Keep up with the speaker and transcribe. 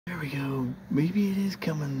we go. Maybe it is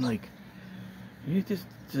coming, like, it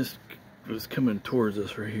just was coming towards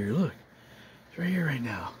us right here. Look, it's right here right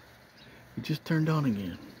now. It just turned on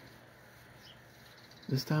again.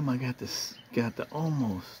 This time I got the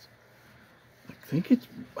almost, I think it's,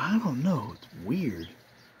 I don't know, it's weird.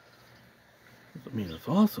 I mean, it's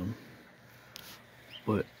awesome,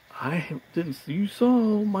 but didn't, you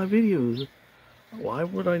saw my videos. Why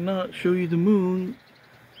would I not show you the moon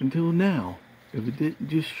until now if it didn't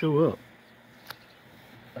just show up?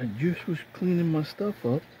 I just was cleaning my stuff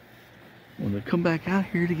up. I'm gonna come back out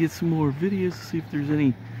here to get some more videos to see if there's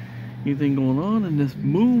anything going on, and this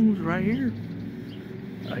moon's right here.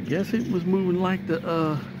 I guess it was moving like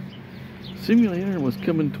the simulator and was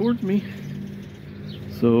coming towards me.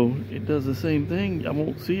 So it does the same thing. I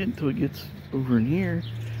won't see it until it gets over in here.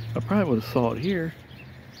 I probably would have saw it here.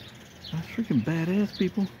 That's freaking badass,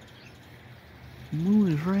 people. The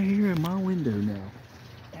moon is right here in my window now.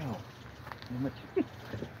 Ow. Damn it.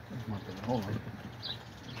 There's my thing. Hold on.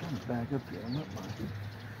 I'm trying to back up here.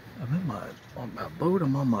 On my boat.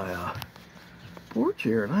 I'm on my porch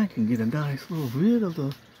here, and I can get a nice little vid of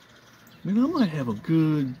the, I mean, I might have a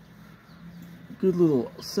good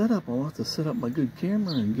little setup. I'll have to set up my good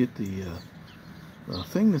camera and get the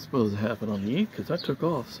thing that's supposed to happen on the 8th, because I took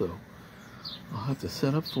off, so I'll have to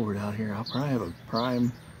set up for it out here. I'll probably have a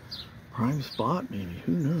prime spot, maybe.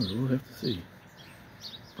 Who knows? We'll have to see.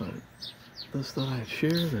 But just thought I'd share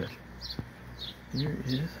that. Here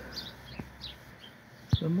is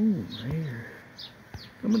the moon right here,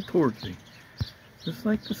 coming towards me, just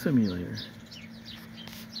like the simulator,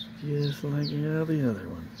 just like the other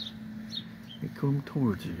one. It come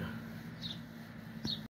towards you.